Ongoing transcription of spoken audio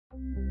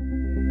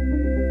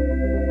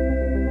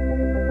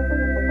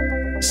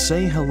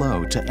Say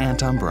hello to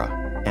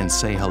Antumbra and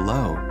say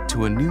hello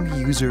to a new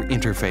user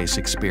interface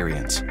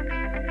experience.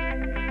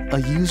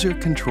 A user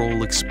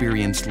control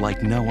experience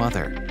like no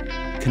other.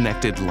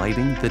 Connected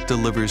lighting that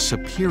delivers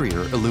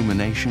superior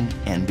illumination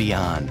and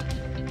beyond.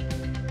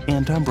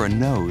 Antumbra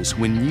knows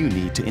when you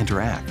need to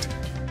interact.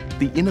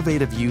 The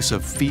innovative use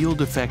of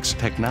field effects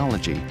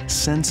technology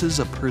senses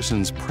a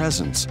person's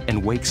presence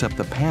and wakes up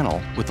the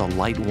panel with a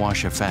light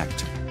wash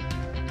effect.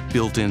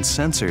 Built-in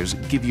sensors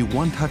give you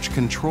one-touch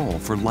control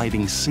for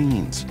lighting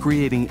scenes,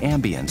 creating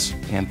ambience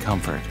and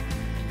comfort.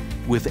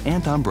 With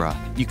Antumbra,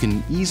 you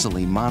can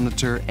easily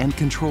monitor and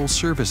control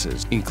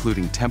services,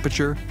 including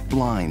temperature,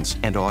 blinds,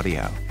 and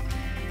audio.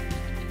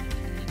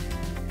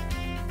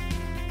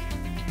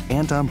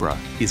 Antumbra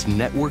is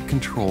network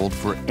controlled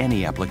for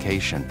any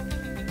application,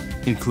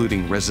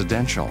 including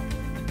residential,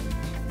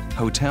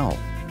 hotel,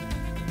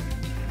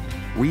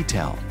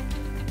 retail,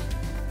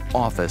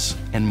 office,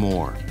 and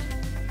more.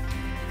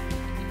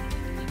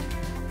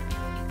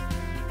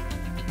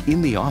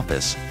 In the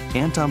office,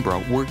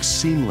 Antumbra works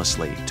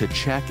seamlessly to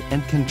check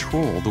and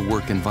control the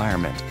work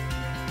environment.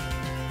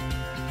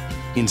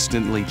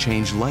 Instantly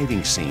change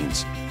lighting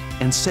scenes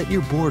and set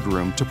your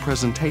boardroom to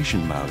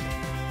presentation mode.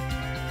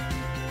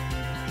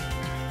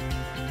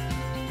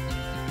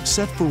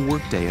 Set for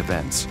workday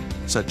events,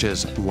 such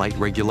as light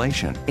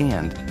regulation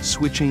and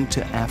switching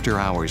to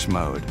after-hours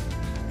mode.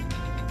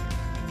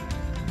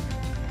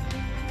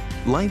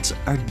 Lights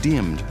are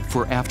dimmed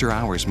for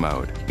after-hours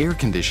mode. Air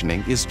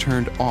conditioning is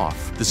turned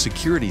off. The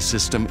security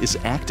system is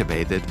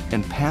activated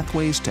and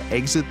pathways to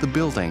exit the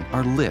building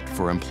are lit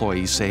for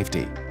employee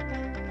safety.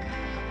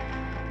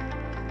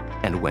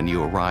 And when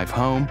you arrive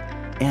home,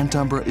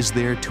 Antumbra is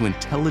there to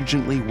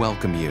intelligently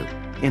welcome you,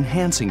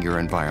 enhancing your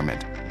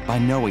environment by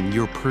knowing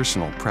your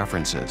personal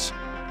preferences.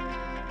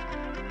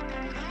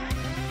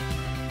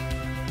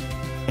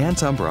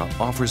 Antumbra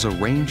offers a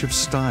range of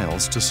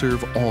styles to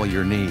serve all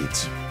your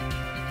needs.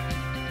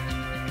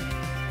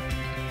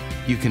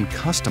 You can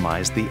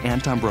customize the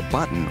Antumbra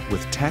button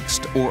with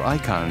text or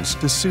icons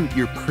to suit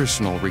your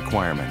personal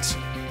requirements.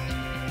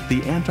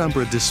 The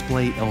Antumbra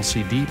display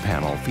LCD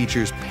panel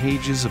features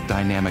pages of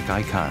dynamic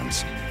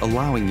icons,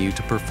 allowing you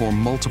to perform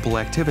multiple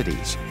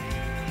activities,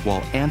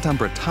 while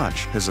Antumbra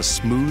Touch has a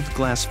smooth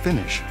glass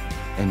finish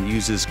and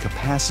uses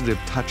capacitive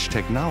touch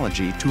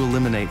technology to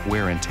eliminate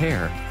wear and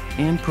tear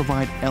and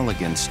provide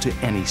elegance to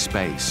any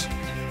space.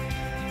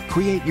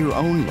 Create your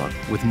own look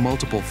with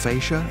multiple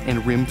fascia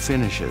and rim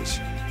finishes,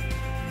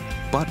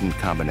 button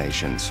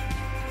combinations,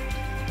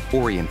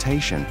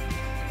 orientation,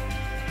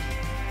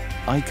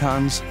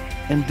 icons,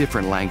 and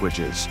different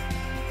languages.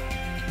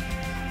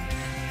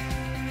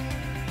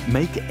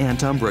 Make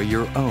Antumbra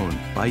your own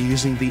by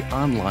using the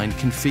online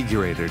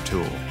configurator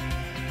tool.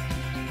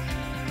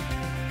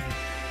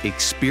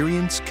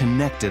 Experience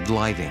connected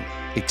lighting.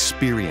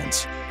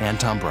 Experience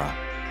Antumbra.